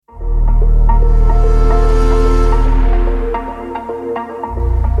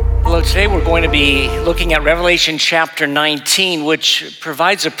going to be looking at Revelation chapter 19, which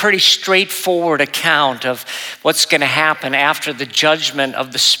provides a pretty straightforward account of what's going to happen after the judgment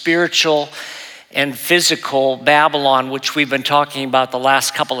of the spiritual and physical Babylon, which we've been talking about the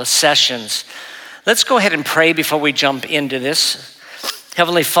last couple of sessions. Let's go ahead and pray before we jump into this.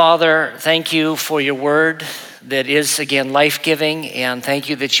 Heavenly Father, thank you for your word that is, again, life-giving, and thank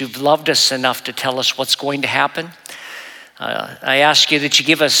you that you've loved us enough to tell us what's going to happen. I ask you that you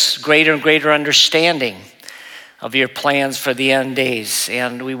give us greater and greater understanding of your plans for the end days,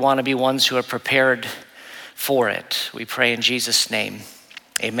 and we want to be ones who are prepared for it. We pray in Jesus' name,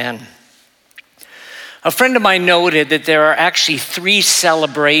 amen. A friend of mine noted that there are actually 3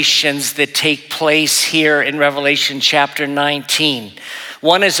 celebrations that take place here in Revelation chapter 19.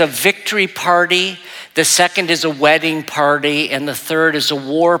 One is a victory party, the second is a wedding party, and the third is a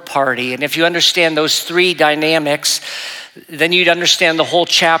war party. And if you understand those 3 dynamics, then you'd understand the whole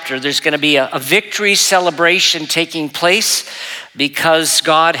chapter. There's going to be a victory celebration taking place because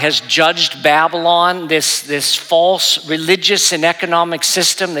God has judged Babylon, this false religious and economic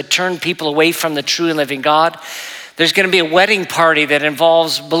system that turned people away from the true and living God. There's going to be a wedding party that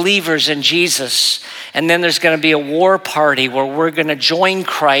involves believers in Jesus. And then there's going to be a war party where we're going to join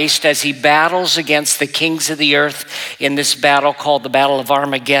Christ as he battles against the kings of the earth in this battle called the Battle of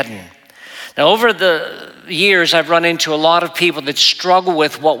Armageddon. Now, over the years, I've run into a lot of people that struggle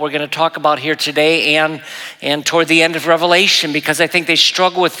with what we're going to talk about here today and toward the end of Revelation, because I think they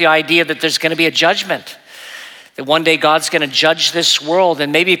struggle with the idea that there's going to be a judgment, that one day God's going to judge this world.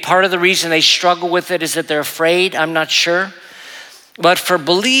 And maybe part of the reason they struggle with it is that they're afraid. I'm not sure. But for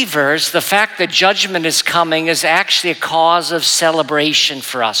believers, the fact that judgment is coming is actually a cause of celebration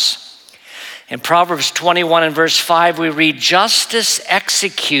for us. In Proverbs 21 and verse 5, we read, "Justice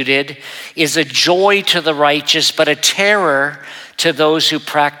executed is a joy to the righteous, but a terror to those who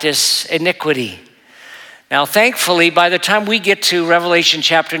practice iniquity." Now, thankfully, by the time we get to Revelation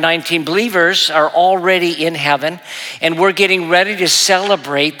chapter 19, believers are already in heaven, and we're getting ready to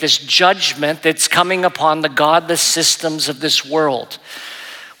celebrate this judgment that's coming upon the godless systems of this world.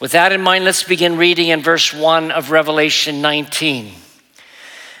 With that in mind, let's begin reading in verse 1 of Revelation 19.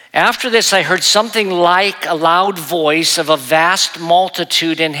 "After this, I heard something like a loud voice of a vast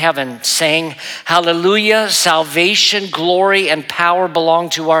multitude in heaven saying, 'Hallelujah, salvation, glory, and power belong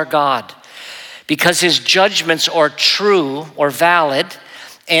to our God, because his judgments are true or valid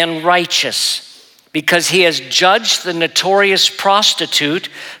and righteous, because he has judged the notorious prostitute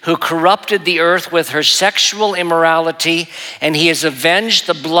who corrupted the earth with her sexual immorality, and he has avenged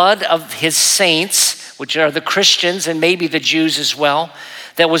the blood of his saints,'" which are the Christians and maybe the Jews as well,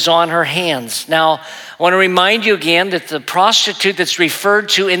 "that was on her hands." Now, I want to remind you again that the prostitute that's referred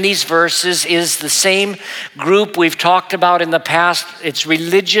to in these verses is the same group we've talked about in the past. It's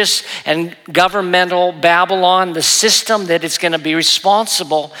religious and governmental Babylon, the system that is going to be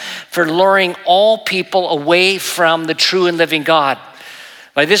responsible for luring all people away from the true and living God.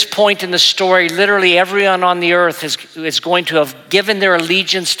 By this point in the story, literally everyone on the earth is going to have given their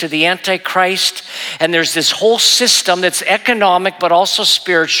allegiance to the Antichrist. And there's this whole system that's economic but also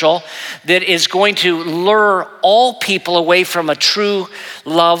spiritual that is going to lure all people away from a true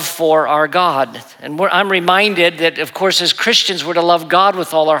love for our God. And I'm reminded that, of course, as Christians, we're to love God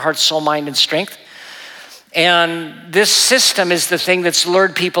with all our heart, soul, mind, and strength. And this system is the thing that's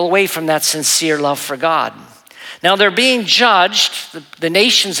lured people away from that sincere love for God. Now they're being judged, the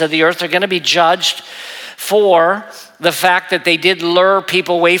nations of the earth are going to be judged for the fact that they did lure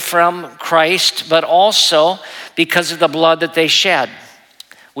people away from Christ, but also because of the blood that they shed.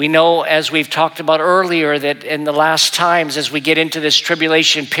 We know, as we've talked about earlier, that in the last times, as we get into this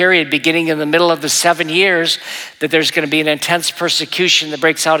tribulation period, beginning in the middle of the 7 years, that there's going to be an intense persecution that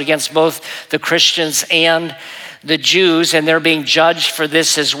breaks out against both the Christians and the Jews, and they're being judged for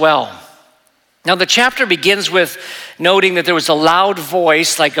this as well. Now, the chapter begins with noting that there was a loud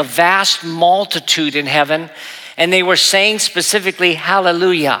voice, like a vast multitude in heaven, and they were saying specifically,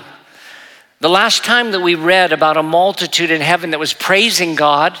 "Hallelujah." The last time that we read about a multitude in heaven that was praising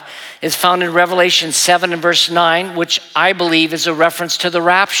God is found in Revelation 7 and verse 9, which I believe is a reference to the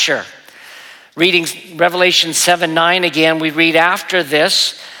rapture. Reading Revelation 7:9 again, we read, "After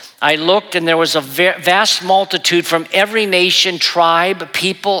this, I looked, and there was a vast multitude from every nation, tribe,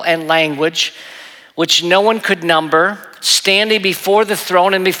 people, and language, which no one could number, standing before the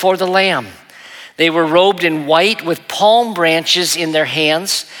throne and before the Lamb. They were robed in white with palm branches in their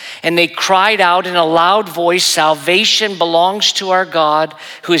hands, and they cried out in a loud voice, 'Salvation belongs to our God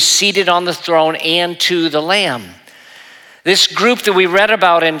who is seated on the throne and to the Lamb.'" This group that we read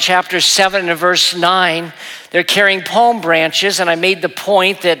about in chapter 7 and verse 9, they're carrying palm branches, and I made the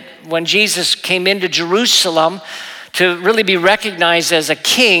point that when Jesus came into Jerusalem to really be recognized as a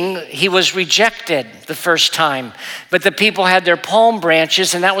king, he was rejected the first time. But the people had their palm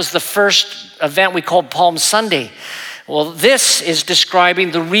branches, and that was the first event we called Palm Sunday. Well, this is describing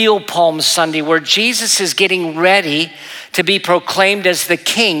the real Palm Sunday, where Jesus is getting ready to be proclaimed as the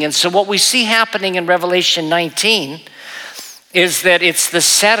king. And so what we see happening in Revelation 19 is that it's the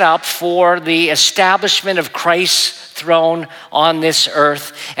setup for the establishment of Christ's throne on this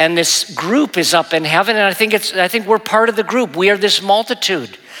earth. And this group is up in heaven, and I think we're part of the group. We are this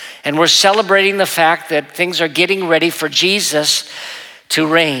multitude, and we're celebrating the fact that things are getting ready for Jesus to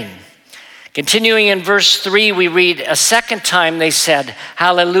reign. Continuing in verse 3, we read, a second time they said,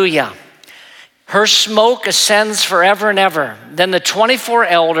 Hallelujah. Her smoke ascends forever and ever. Then the 24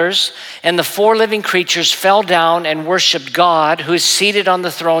 elders and the 4 living creatures fell down and worshiped God, who is seated on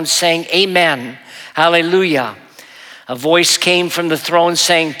the throne, saying, Amen, Hallelujah. A voice came from the throne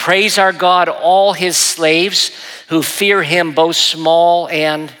saying, Praise our God, all his slaves who fear him, both small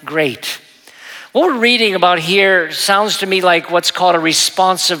and great. What we're reading about here sounds to me like what's called a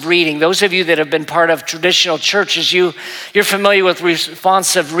responsive reading. Those of you that have been part of traditional churches, you're familiar with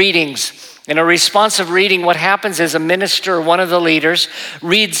responsive readings. In a responsive reading, what happens is a minister or one of the leaders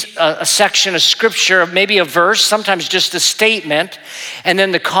reads a section of scripture, maybe a verse, sometimes just a statement, and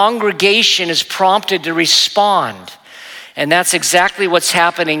then the congregation is prompted to respond. And that's exactly what's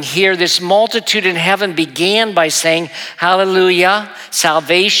happening here. This multitude in heaven began by saying, Hallelujah,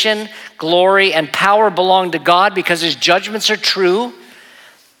 salvation, glory, and power belong to God because his judgments are true.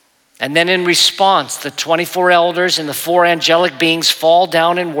 And then in response, the 24 elders and the 4 angelic beings fall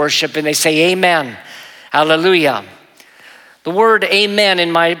down and worship, and they say, Amen, Hallelujah. The word amen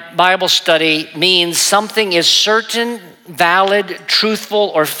in my Bible study means something is certain, valid,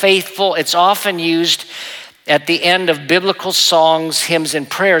 truthful, or faithful. It's often used at the end of biblical songs, hymns, and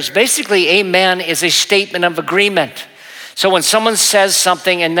prayers. Basically, amen is a statement of agreement. So when someone says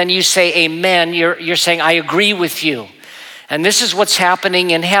something and then you say amen, you're saying, I agree with you. And this is what's happening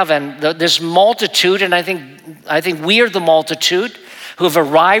in heaven. This multitude, and I think we are the multitude who have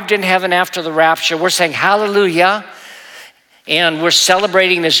arrived in heaven after the rapture. We're saying hallelujah, and we're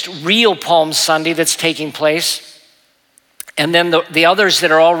celebrating this real Palm Sunday that's taking place. And then the others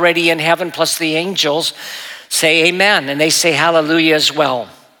that are already in heaven, plus the angels, say amen, and they say hallelujah as well.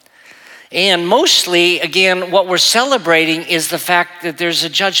 And mostly, again, what we're celebrating is the fact that there's a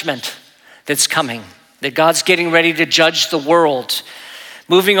judgment that's coming, that God's getting ready to judge the world.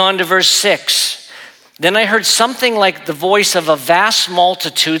 Moving on to verse 6. Then I heard something like the voice of a vast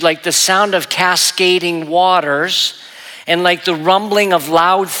multitude, like the sound of cascading waters, and like the rumbling of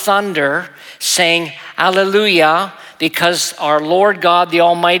loud thunder, saying, Hallelujah, because our Lord God, the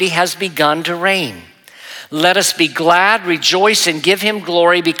Almighty, has begun to reign. Let us be glad, rejoice, and give him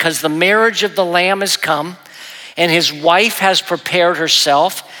glory, because the marriage of the Lamb has come, and his wife has prepared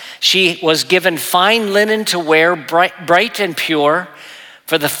herself. She was given fine linen to wear, bright and pure,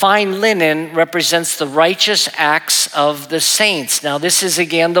 for the fine linen represents the righteous acts of the saints. Now, this is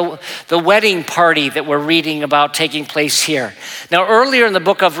again the wedding party that we're reading about taking place here. Now, earlier in the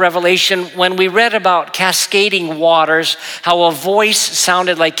book of Revelation, when we read about cascading waters, how a voice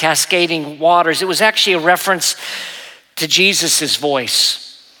sounded like cascading waters, it was actually a reference to Jesus' voice.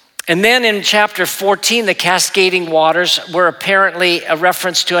 And then in chapter 14, the cascading waters were apparently a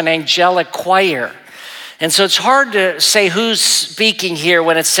reference to an angelic choir. And so it's hard to say who's speaking here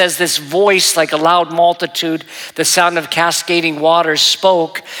when it says this voice, like a loud multitude, the sound of cascading waters,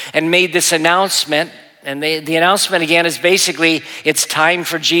 spoke and made this announcement. And the announcement again is basically, it's time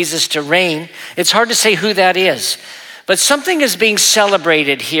for Jesus to reign. It's hard to say who that is. But something is being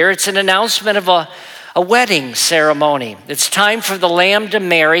celebrated here. It's an announcement of a wedding ceremony. It's time for the Lamb to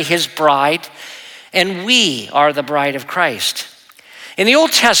marry his bride, and we are the bride of Christ. In the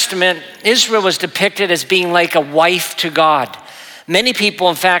Old Testament, Israel was depicted as being like a wife to God. Many people,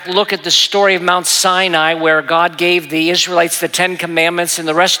 in fact, look at the story of Mount Sinai, where God gave the Israelites the 10 Commandments and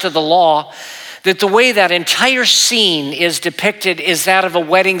the rest of the law, that the way that entire scene is depicted is that of a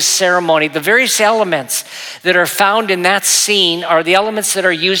wedding ceremony. The various elements that are found in that scene are the elements that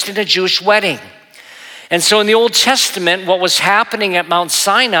are used in a Jewish wedding. And so in the Old Testament, what was happening at Mount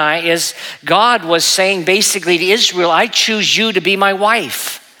Sinai is God was saying basically to Israel, I choose you to be my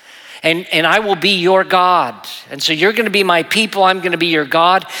wife, and I will be your God. And so you're going to be my people, I'm going to be your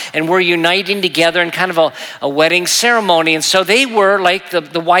God, and we're uniting together in kind of a wedding ceremony. And so they were like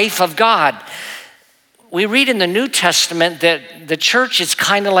the wife of God. We read in the New Testament that the church is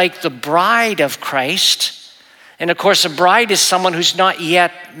kind of like the bride of Christ. And of course, a bride is someone who's not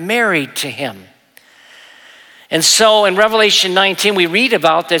yet married to him. And so in Revelation 19, we read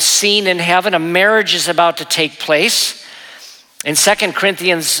about this scene in heaven. A marriage is about to take place. In 2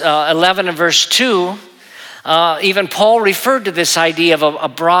 Corinthians 11 and verse 2, even Paul referred to this idea of a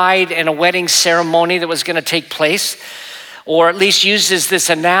bride and a wedding ceremony that was going to take place, or at least uses this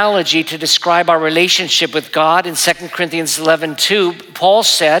analogy to describe our relationship with God. In 2 Corinthians 11:2, Paul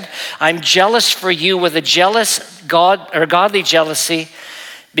said, I'm jealous for you with a godly jealousy,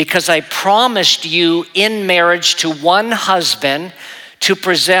 because I promised you in marriage to one husband to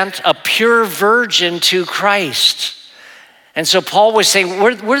present a pure virgin to Christ. And so Paul was saying,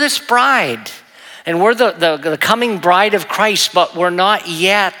 we're this bride, and we're the coming bride of Christ, but we're not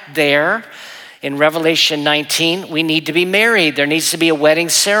yet there. In Revelation 19, we need to be married. There needs to be a wedding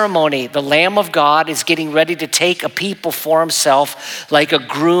ceremony. The Lamb of God is getting ready to take a people for himself like a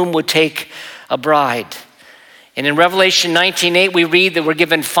groom would take a bride. And in Revelation 19:8, we read that we're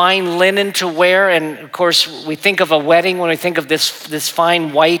given fine linen to wear. And of course, we think of a wedding when we think of this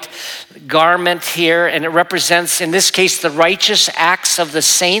fine white garment here. And it represents, in this case, the righteous acts of the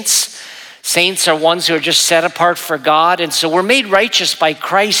saints. Saints are ones who are just set apart for God. And so we're made righteous by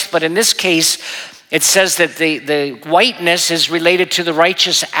Christ. But in this case, it says that the whiteness is related to the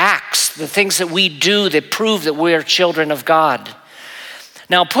righteous acts, the things that we do that prove that we are children of God.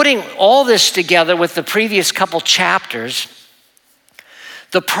 Now, putting all this together with the previous couple chapters,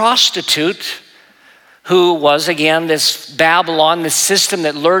 the prostitute, who was, again, this Babylon, this system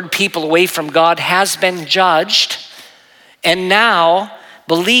that lured people away from God, has been judged. And now,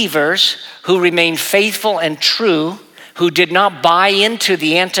 believers who remain faithful and true, who did not buy into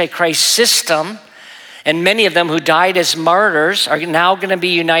the Antichrist system, and many of them who died as martyrs, are now going to be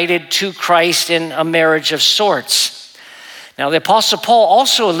united to Christ in a marriage of sorts. Now, the Apostle Paul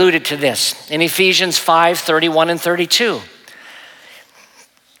also alluded to this in Ephesians 5:31 and 32.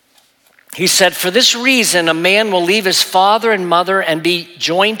 He said, for this reason, a man will leave his father and mother and be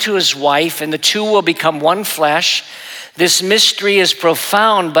joined to his wife, and the two will become one flesh. This mystery is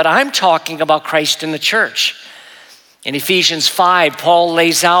profound, but I'm talking about Christ in the church. In Ephesians 5, Paul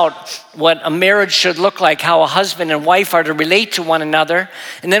lays out what a marriage should look like, how a husband and wife are to relate to one another.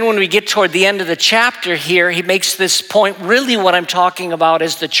 And then when we get toward the end of the chapter here, he makes this point, really what I'm talking about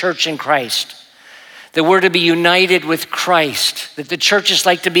is the church in Christ. That we're to be united with Christ, that the church is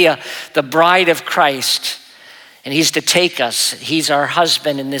like to be the bride of Christ, and he's to take us. He's our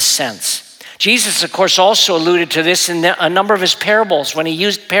husband in this sense. Jesus, of course, also alluded to this in a number of his parables when he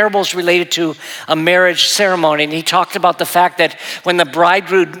used parables related to a marriage ceremony. And he talked about the fact that when the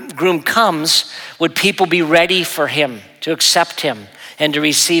bridegroom comes, would people be ready for him, to accept him, and to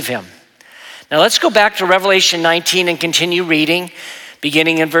receive him. Now let's go back to Revelation 19 and continue reading,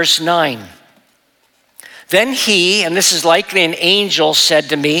 beginning in verse 9. Then he, and this is likely an angel, said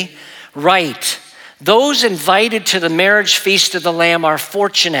to me, write, those invited to the marriage feast of the Lamb are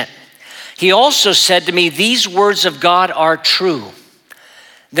fortunate. He also said to me, these words of God are true.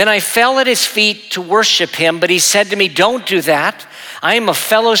 Then I fell at his feet to worship him, but he said to me, don't do that. I am a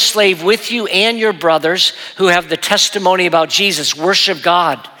fellow slave with you and your brothers who have the testimony about Jesus. Worship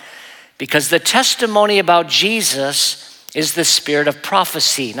God, because the testimony about Jesus is the spirit of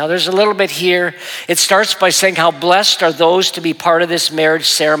prophecy. Now there's a little bit here. It starts by saying how blessed are those to be part of this marriage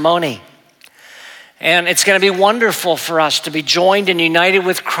ceremony. And it's going to be wonderful for us to be joined and united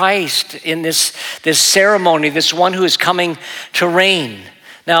with Christ in this ceremony, this one who is coming to reign.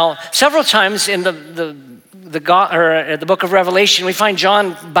 Now, several times in the book of Revelation, we find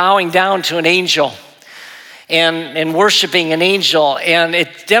John bowing down to an angel and worshiping an angel. And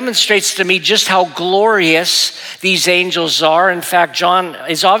it demonstrates to me just how glorious these angels are. In fact, John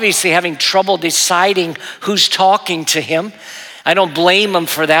is obviously having trouble deciding who's talking to him. I don't blame him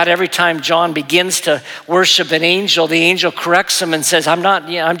for that. Every time John begins to worship an angel, the angel corrects him and says,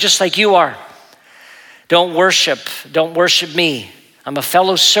 I'm just like you are. Don't worship me. I'm a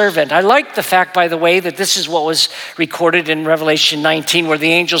fellow servant. I like the fact, by the way, that this is what was recorded in Revelation 19, where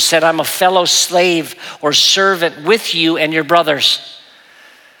the angel said, I'm a fellow slave or servant with you and your brothers.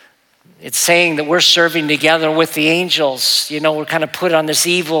 It's saying that we're serving together with the angels. You know, we're kind of put on this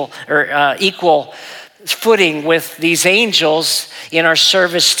equal footing with these angels in our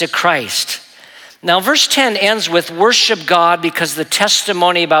service to Christ. Now, verse 10 ends with worship God because the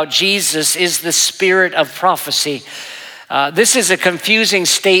testimony about Jesus is the spirit of prophecy. This is a confusing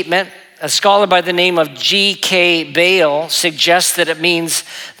statement. A scholar by the name of G.K. Bale suggests that it means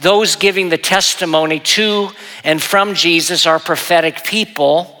those giving the testimony to and from Jesus are prophetic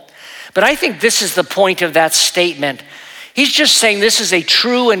people. But I think this is the point of that statement. He's just saying this is a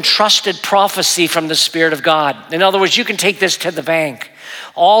true and trusted prophecy from the Spirit of God. In other words, you can take this to the bank.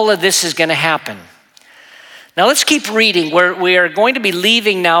 All of this is going to happen. Now let's keep reading. We are going to be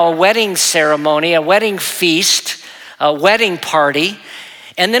leaving now a wedding ceremony, a wedding feast, a wedding party.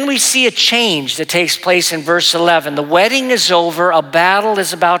 And then we see a change that takes place in verse 11. The wedding is over, a battle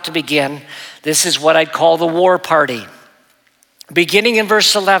is about to begin. This is what I'd call the war party. Beginning in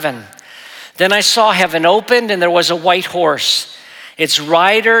verse 11. Then I saw heaven opened, and there was a white horse. Its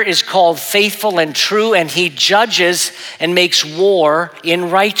rider is called Faithful and True, and he judges and makes war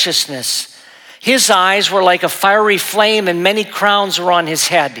in righteousness. His eyes were like a fiery flame, and many crowns were on his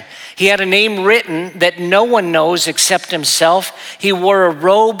head. He had a name written that no one knows except himself. He wore a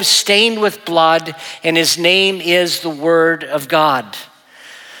robe stained with blood, and his name is the Word of God.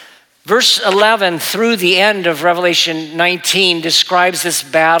 Verse 11 through the end of Revelation 19 describes this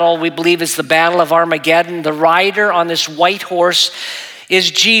battle. We believe it's the Battle of Armageddon. The rider on this white horse is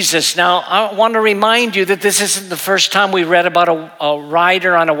Jesus. Now, I want to remind you that this isn't the first time we read about a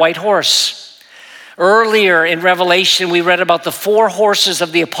rider on a white horse. Earlier in Revelation, we read about the 4 horses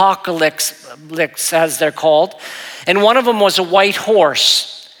of the apocalypse, as they're called, and one of them was a white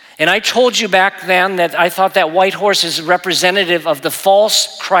horse. And I told you back then that I thought that white horse is representative of the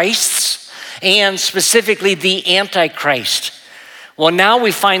false Christs and specifically the Antichrist. Well, now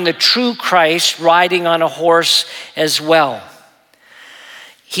we find the true Christ riding on a horse as well.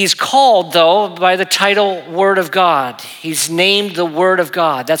 He's called, though, by the title Word of God. He's named the Word of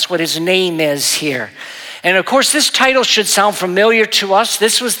God. That's what his name is here. And of course, this title should sound familiar to us.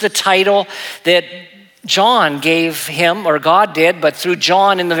 This was the title that John gave him, or God did, but through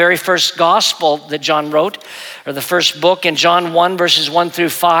John in the very first gospel that John wrote, or the first book in John 1, verses 1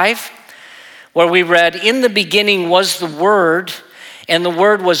 through 5, where we read, "In the beginning was the Word, and the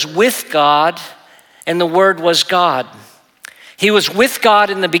Word was with God, and the Word was God. He was with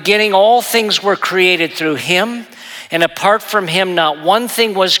God in the beginning. All things were created through him, and apart from him, not one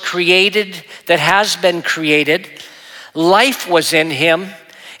thing was created that has been created. Life was in him,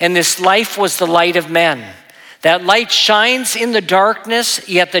 and this life was the light of men. That light shines in the darkness,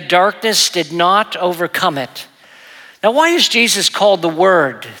 yet the darkness did not overcome it." Now, why is Jesus called the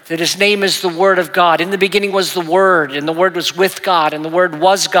Word? That his name is the Word of God. In the beginning was the Word, and the Word was with God, and the Word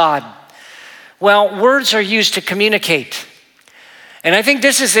was God. Well, words are used to communicate. And I think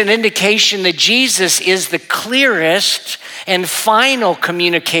this is an indication that Jesus is the clearest and final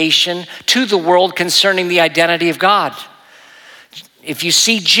communication to the world concerning the identity of God. If you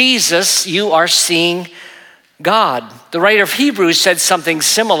see Jesus, you are seeing God. The writer of Hebrews said something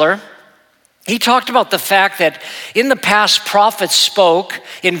similar. He talked about the fact that in the past, prophets spoke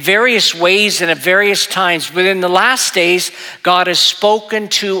in various ways and at various times, but in the last days, God has spoken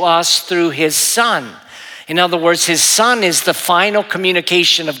to us through his Son. In other words, his Son is the final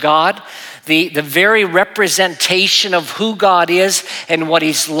communication of God, the very representation of who God is and what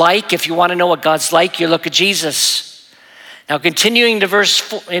he's like. If you want to know what God's like, you look at Jesus. Now, continuing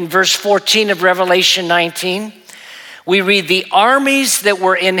to in verse 14 of Revelation 19, we read, "The armies that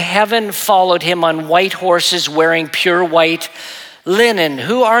were in heaven followed him on white horses wearing pure white linen."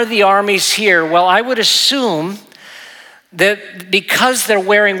 Who are the armies here? Well, I would assume that because they're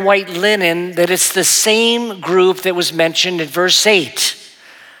wearing white linen, that it's the same group that was mentioned in verse 8.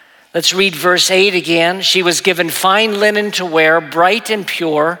 Let's read verse 8 again. "She was given fine linen to wear, bright and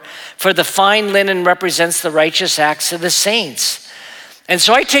pure, for the fine linen represents the righteous acts of the saints." And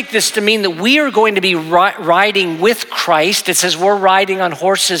so I take this to mean that we are going to be riding with Christ. It says we're riding on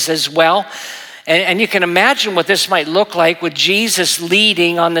horses as well. And you can imagine what this might look like with Jesus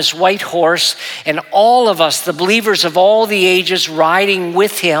leading on this white horse and all of us, the believers of all the ages, riding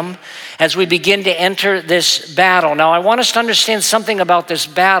with him as we begin to enter this battle. Now, I want us to understand something about this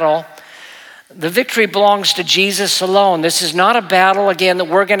battle. The victory belongs to Jesus alone. This is not a battle, again, that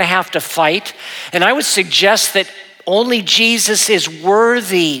we're going to have to fight. And I would suggest that only Jesus is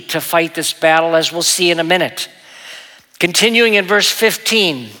worthy to fight this battle, as we'll see in a minute. Continuing in verse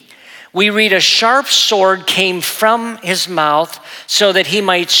 15, we read, "A sharp sword came from his mouth so that he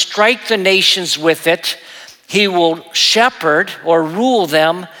might strike the nations with it. He will shepherd or rule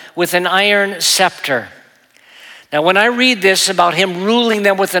them with an iron scepter." Now, when I read this about him ruling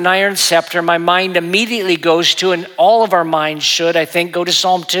them with an iron scepter, my mind immediately goes to, and all of our minds should, I think, go to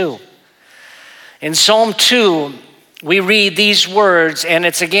Psalm 2. In Psalm 2, we read these words, and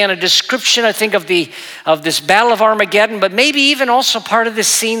it's again a description, I think, of this battle of Armageddon, but maybe even also part of this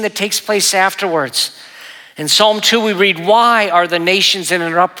scene that takes place afterwards. In Psalm 2, we read, why are the nations in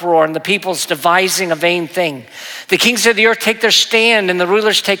an uproar and the peoples devising a vain thing? The kings of the earth take their stand and the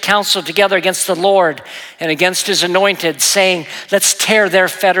rulers take counsel together against the Lord and against his anointed, saying, let's tear their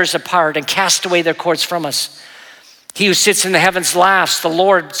fetters apart and cast away their cords from us. He who sits in the heavens laughs, the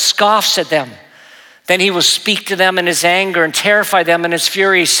Lord scoffs at them. Then he will speak to them in his anger and terrify them in his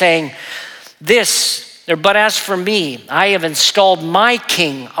fury, saying, but as for me, I have installed my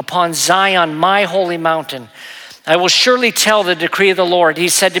king upon Zion, my holy mountain. I will surely tell the decree of the Lord. He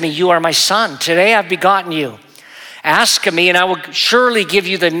said to me, you are my son. Today I've begotten you. Ask of me, and I will surely give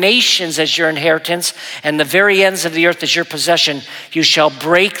you the nations as your inheritance and the very ends of the earth as your possession. You shall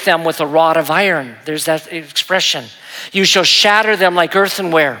break them with a rod of iron. There's that expression. You shall shatter them like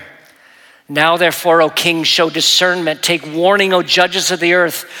earthenware. Now, therefore, O kings, show discernment. Take warning, O judges of the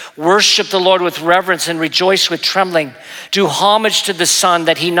earth. Worship the Lord with reverence and rejoice with trembling. Do homage to the Son,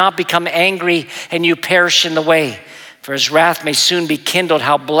 that he not become angry and you perish in the way. For his wrath may soon be kindled.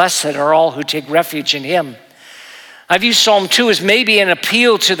 How blessed are all who take refuge in him. I view Psalm 2 as maybe an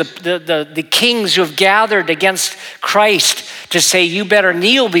appeal to the kings who have gathered against Christ to say, you better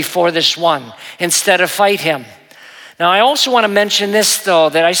kneel before this one instead of fight him. Now, I also want to mention this, though,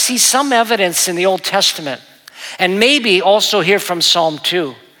 that I see some evidence in the Old Testament, and maybe also here from Psalm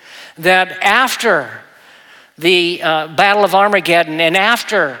 2, that after the Battle of Armageddon and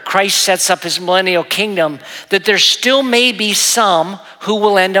after Christ sets up his millennial kingdom, that there still may be some who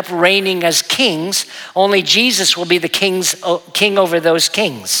will end up reigning as kings, only Jesus will be the king over those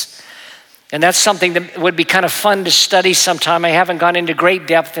kings. And that's something that would be kind of fun to study sometime. I haven't gone into great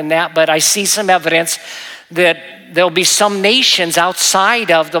depth in that, but I see some evidence that there'll be some nations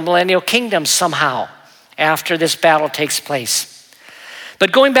outside of the millennial kingdom somehow after this battle takes place.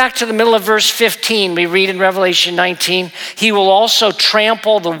 But going back to the middle of verse 15, we read in Revelation 19, he will also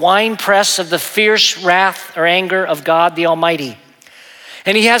trample the winepress of the fierce wrath or anger of God the Almighty.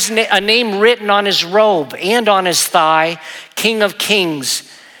 And he has a name written on his robe and on his thigh, King of Kings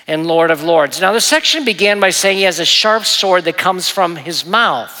and Lord of Lords. Now the section began by saying he has a sharp sword that comes from his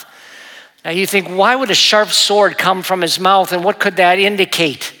mouth. Now you think, why would a sharp sword come from his mouth, and what could that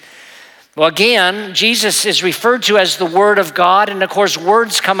indicate? Well, again, Jesus is referred to as the Word of God, and of course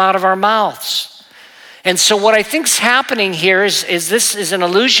words come out of our mouths. And so what I think is happening here is this is an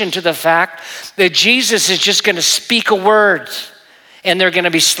allusion to the fact that Jesus is just going to speak a word and they're going to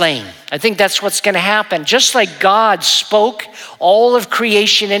be slain. I think that's what's going to happen. Just like God spoke all of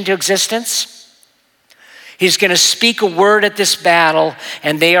creation into existence, he's going to speak a word at this battle,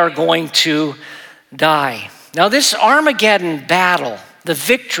 and they are going to die. Now, this Armageddon battle, the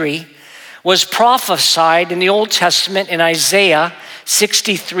victory, was prophesied in the Old Testament in Isaiah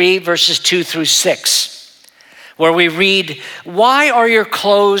 63, verses 2 through 6, where we read, why are your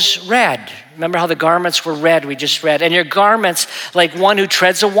clothes red? Remember how the garments were red, we just read, and your garments like one who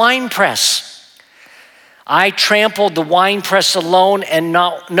treads a winepress. I trampled the winepress alone, and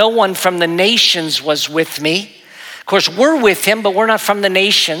no one from the nations was with me. Of course, we're with him, but we're not from the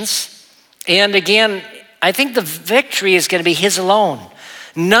nations. And again, I think the victory is going to be his alone.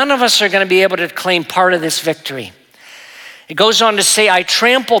 None of us are going to be able to claim part of this victory. It goes on to say, I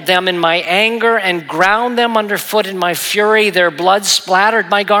trampled them in my anger and ground them underfoot in my fury. Their blood splattered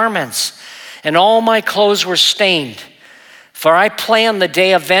my garments, and all my clothes were stained. For I planned the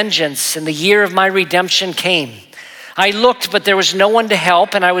day of vengeance, and the year of my redemption came. I looked, but there was no one to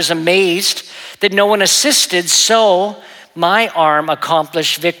help, and I was amazed that no one assisted. So my arm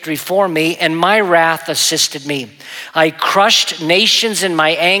accomplished victory for me, and my wrath assisted me. I crushed nations in my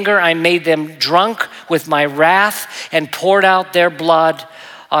anger. I made them drunk with my wrath and poured out their blood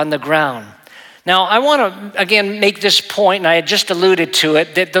on the ground. Now, I want to, again, make this point, and I had just alluded to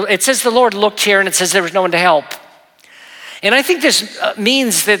it, that it says the Lord looked here, and it says there was no one to help. And I think this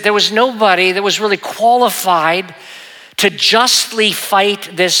means that there was nobody that was really qualified to justly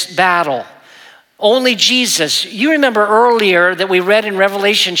fight this battle. Only Jesus. You remember earlier that we read in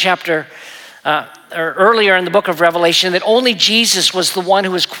Revelation chapter, or earlier in the book of Revelation, that only Jesus was the one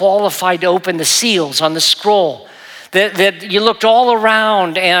who was qualified to open the seals on the scroll. That you looked all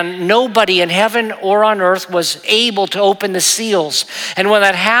around and nobody in heaven or on earth was able to open the seals. And when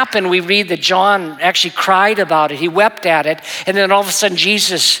that happened, we read that John actually cried about it. He wept at it. And then all of a sudden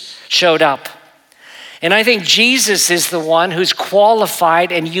Jesus showed up. And I think Jesus is the one who's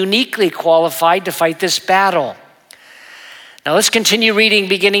qualified and uniquely qualified to fight this battle. Now let's continue reading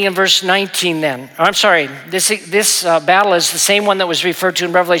beginning in verse 19 then. I'm sorry, this battle is the same one that was referred to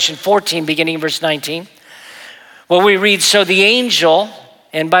in Revelation 14 beginning in verse 19. Well, we read, so the angel,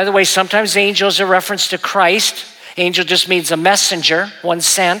 and by the way, sometimes angels are reference to Christ. Angel just means a messenger, one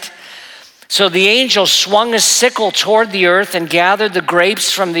sent. So the angel swung his sickle toward the earth and gathered the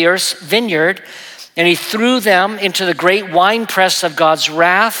grapes from the earth's vineyard, and he threw them into the great winepress of God's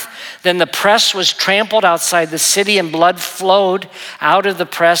wrath. Then the press was trampled outside the city, and blood flowed out of the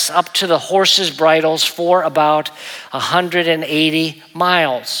press up to the horses' bridles for about 180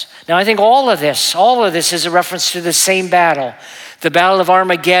 miles. Now I think all of this is a reference to the same battle, the Battle of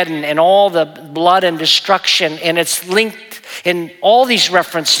Armageddon, and all the blood and destruction, and it's linked in all these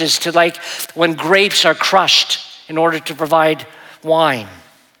references to like when grapes are crushed in order to provide wine.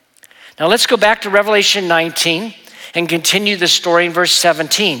 Now let's go back to Revelation 19 and continue the story in verse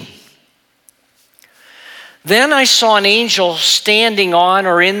 17. Then I saw an angel standing on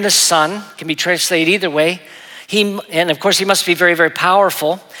or in the sun, can be translated either way. And of course he must be very, very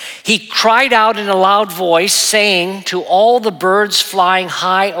powerful. He cried out in a loud voice, saying to all the birds flying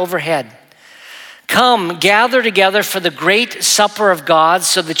high overhead, "Come, gather together for the great supper of God,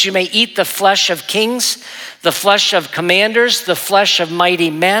 so that you may eat the flesh of kings, the flesh of commanders, the flesh of mighty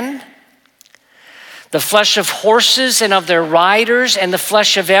men, the flesh of horses and of their riders, and the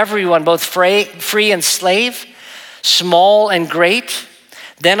flesh of everyone, both free and slave, small and great."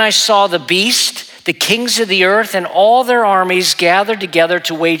 Then I saw the beast, the kings of the earth, and all their armies gathered together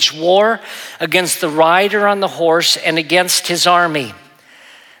to wage war against the rider on the horse and against his army.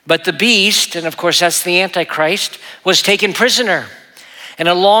 But the beast, and of course that's the Antichrist, was taken prisoner, and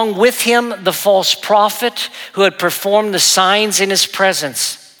along with him the false prophet who had performed the signs in his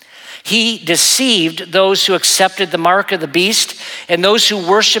presence. He deceived those who accepted the mark of the beast and those who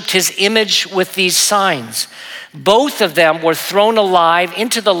worshiped his image with these signs. Both of them were thrown alive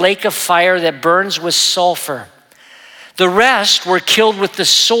into the lake of fire that burns with sulfur. The rest were killed with the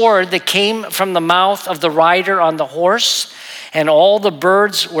sword that came from the mouth of the rider on the horse, and all the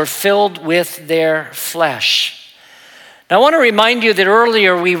birds were filled with their flesh. Now, I want to remind you that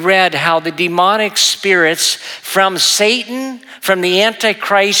earlier we read how the demonic spirits from Satan, from the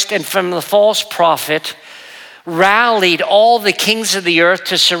Antichrist, and from the false prophet rallied all the kings of the earth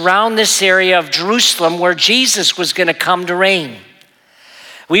to surround this area of Jerusalem where Jesus was going to come to reign.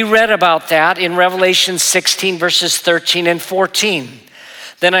 We read about that in Revelation 16, verses 13 and 14.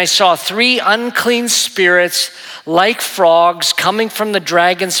 Then I saw 3 unclean spirits like frogs coming from the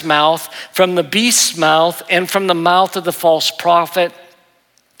dragon's mouth, from the beast's mouth, and from the mouth of the false prophet.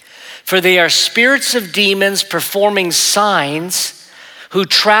 For they are spirits of demons performing signs, who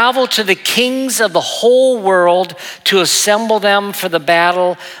travel to the kings of the whole world to assemble them for the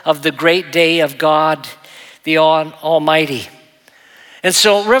battle of the great day of God, the Almighty. And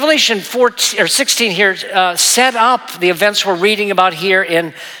so Revelation 16 here set up the events we're reading about here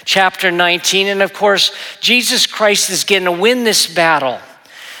in chapter 19. And of course, Jesus Christ is going to win this battle.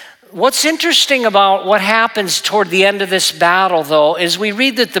 What's interesting about what happens toward the end of this battle, though, is we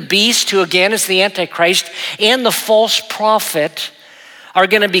read that the beast, who again is the Antichrist, and the false prophet are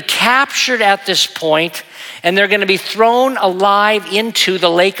going to be captured at this point, and they're going to be thrown alive into the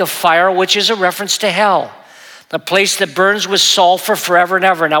lake of fire, which is a reference to hell, the place that burns with sulfur forever and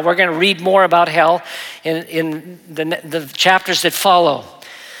ever. Now, we're going to read more about hell in the chapters that follow.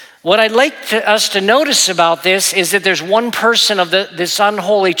 What I'd like us to notice about this is that there's one person of this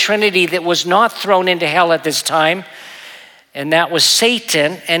unholy trinity that was not thrown into hell at this time, and that was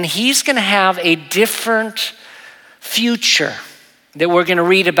Satan, and he's going to have a different future that we're going to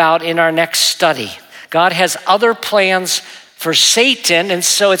read about in our next study. God has other plans for Satan, and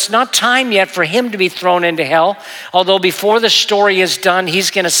so it's not time yet for him to be thrown into hell, although before the story is done, he's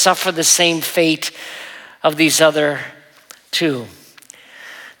going to suffer the same fate of these other 2.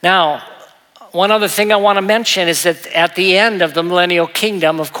 Now, one other thing I want to mention is that at the end of the millennial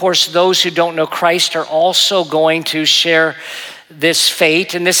kingdom, of course, those who don't know Christ are also going to share this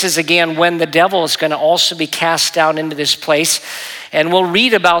fate. And this is again when the devil is going to also be cast down into this place. And we'll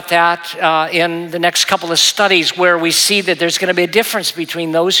read about that in the next couple of studies, where we see that there's going to be a difference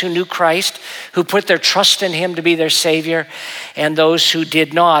between those who knew Christ, who put their trust in him to be their Savior, and those who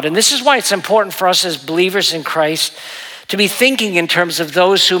did not. And this is why it's important for us as believers in Christ to be thinking in terms of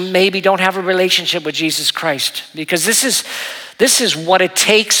those who maybe don't have a relationship with Jesus Christ, because this is what it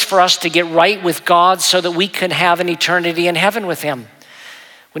takes for us to get right with God so that we can have an eternity in heaven with him.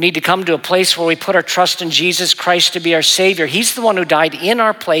 We need to come to a place where we put our trust in Jesus Christ to be our Savior. He's the one who died in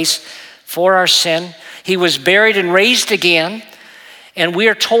our place for our sin. He was buried and raised again. And we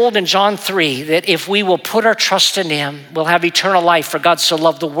are told in John 3 that if we will put our trust in him, we'll have eternal life. For God so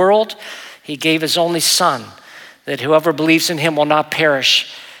loved the world, he gave his only Son, that whoever believes in him will not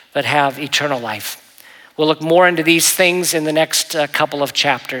perish, but have eternal life. We'll look more into these things in the next couple of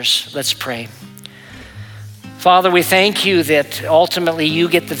chapters. Let's pray. Father, we thank you that ultimately you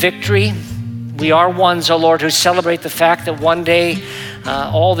get the victory. We are ones, oh Lord, who celebrate the fact that one day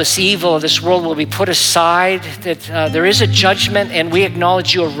all this evil of this world will be put aside, that there is a judgment, and we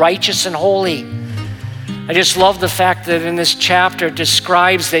acknowledge you are righteous and holy. I just love the fact that in this chapter it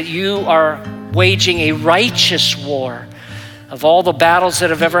describes that you are waging a righteous war. Of all the battles that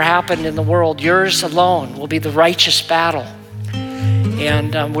have ever happened in the world, yours alone will be the righteous battle.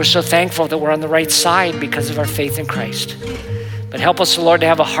 And we're so thankful that we're on the right side because of our faith in Christ. But help us, Lord, to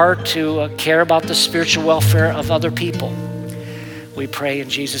have a heart to care about the spiritual welfare of other people. We pray in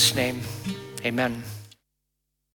Jesus' name, amen.